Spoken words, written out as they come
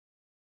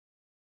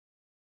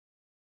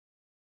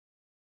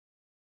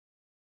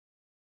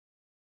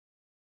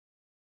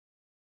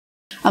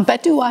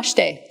Ampetu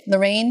washte,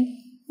 LaRayne,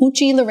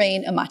 Uŋčí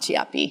LaRayne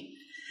amachiapi.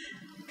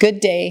 Good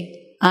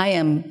day, I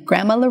am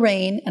Grandma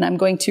LaRayne, and I'm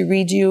going to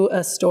read you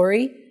a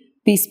story.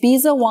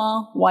 Pispíza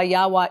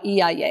Wayáwa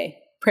Iyáye,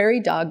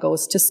 Prairie Dog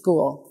Goes to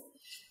School.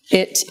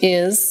 It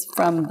is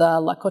from the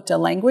Lakota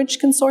Language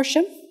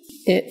Consortium.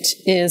 It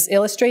is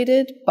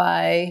illustrated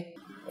by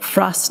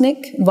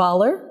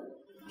Valer,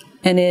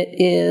 and it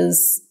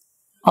is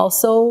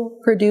also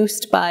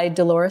produced by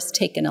Delores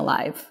Taken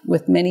Alive,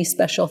 with many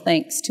special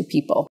thanks to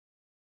people.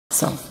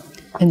 So,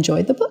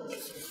 enjoy the book.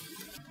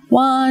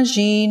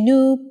 Wanji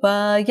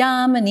nupa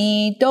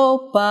yamani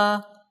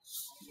dopa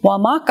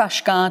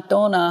wamakashka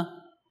dona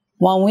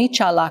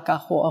wanwichalaka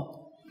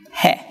ho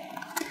he.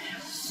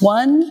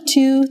 1,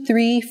 2,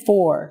 3,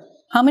 4.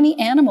 How many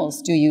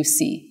animals do you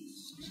see?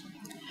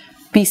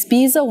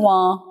 Pispíza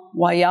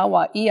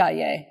Wayáwa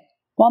Iyáye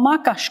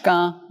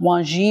wamakashka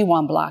wanji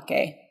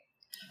wanblake.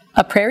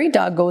 A prairie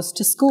dog goes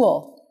to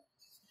school.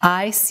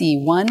 I see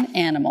one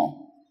animal.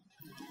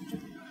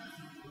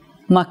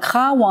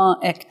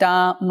 Makawan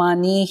ekta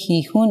mani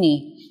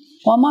hihuni,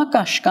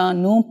 wamakashka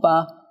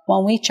numpa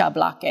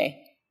wanwichablake.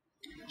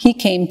 He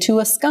came to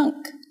a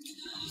skunk.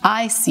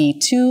 I see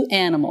 2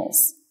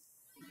 animals.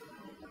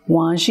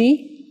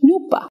 Wanji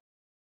nupa.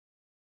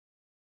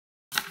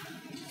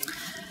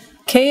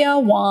 Kea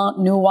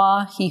wan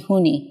nuwa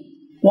hihuni,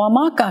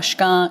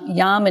 wamakashka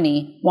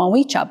yamani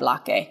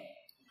wanwichablake.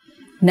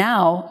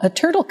 Now a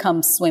turtle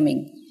comes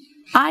swimming.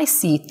 I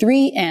see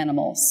 3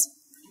 animals.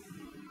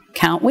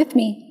 Count with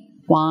me.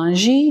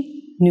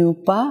 Wanji,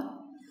 nupa,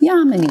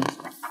 yamani.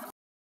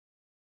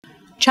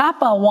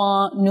 Chapa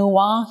wan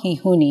nuwa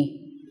hihuni,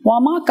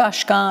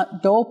 wamakashka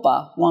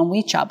dopa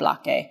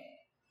wanwichablake.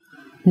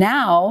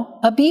 Now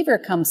a beaver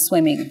comes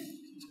swimming.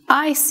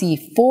 I see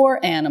 4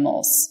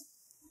 animals.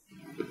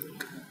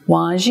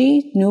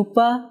 Wanji,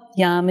 nupa,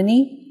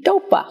 yamani,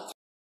 dopa.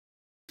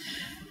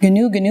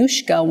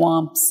 Ganushka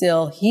wan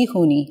psil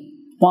hihuni,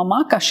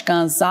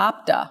 wamakashka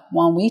zapta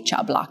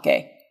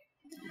wanwichablake.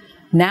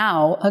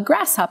 Now a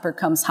grasshopper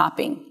comes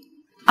hopping.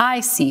 I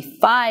see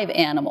 5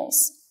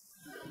 animals.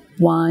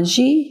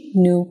 Wanji,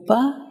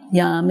 nupa,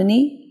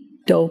 yamani,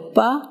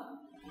 dopa,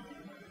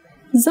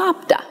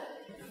 zapta.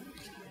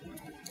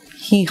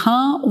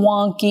 Hiha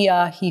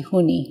wankia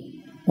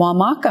hihuni,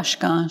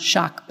 wamakashka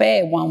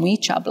shakpe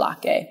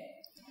wanwichablake.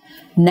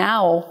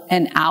 Now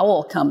an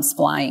owl comes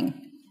flying.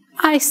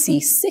 I see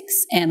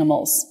 6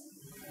 animals.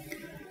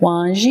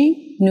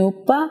 Wanji,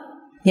 nupa,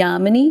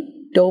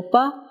 yamani,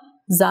 dopa,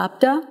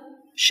 zapta,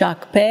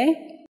 shakpe.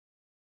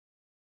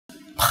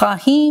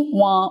 Prahi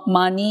wan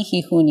mani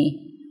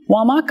hihuni,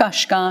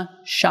 wamakashka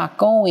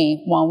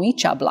shakowi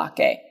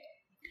wanwichablake.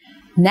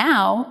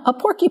 Now a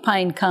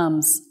porcupine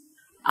comes.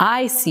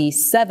 I see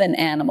 7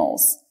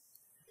 animals.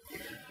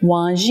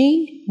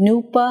 Wanji,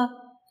 nupa,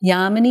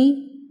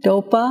 yamani,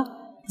 dopa,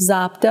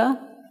 zapta,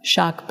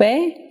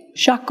 shakpe,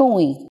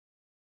 shakowi.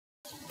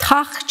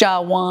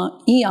 Tachja wan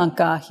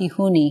ianka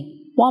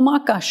hihuni,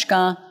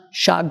 wamakashka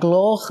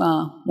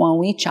shaglocha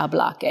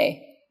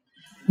wanwichablake.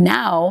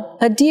 Now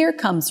a deer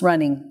comes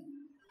running.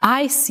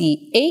 I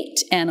see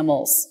 8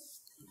 animals.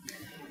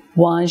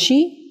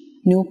 Wanji,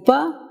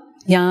 nupa,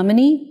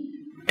 yamani,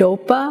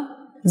 dopa,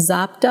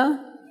 zapta,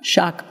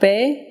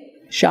 shakpe,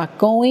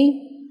 shakowi,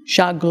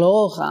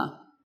 shaglocha.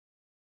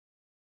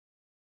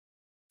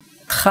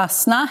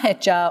 Chasna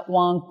hecha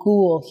wan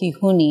kul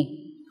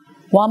hihuni,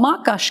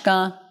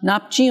 wamakashka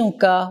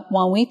napchiunka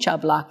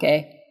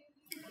wanwichablake.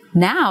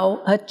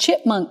 Now a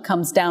chipmunk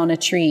comes down a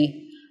tree.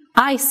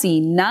 I see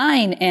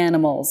 9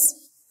 animals.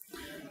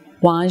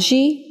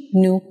 Wanji,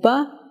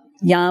 nupa,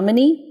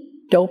 yamani,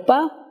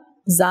 dopa,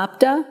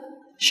 zapta,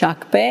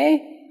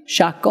 shakpe,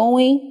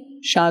 shakowi,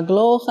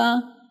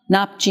 shaglocha,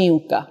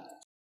 napchiunka.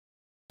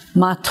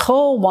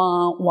 Matro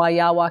wan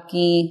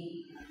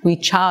wayawaki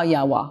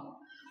wichayawa,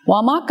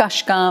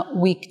 wamakashka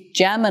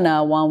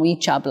wikjamana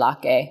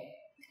wanwichablake.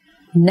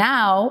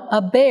 Now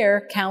a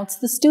bear counts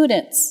the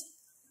students.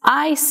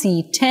 I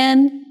see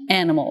 10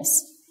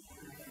 animals.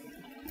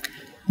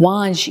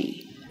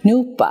 Wanji,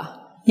 nupa,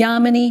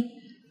 yamani,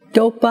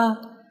 dopa,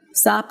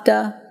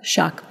 zapta,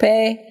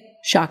 shakpe,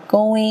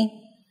 shakowi,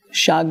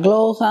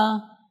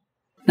 shaglocha,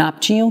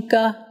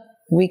 napchiunka,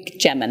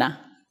 wikjamana.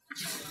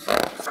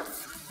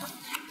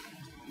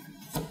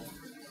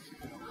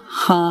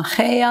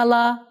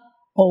 Hanheala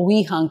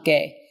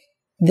owihanke.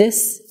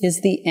 This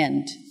is the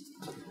end.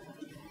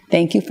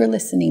 Thank you for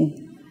listening.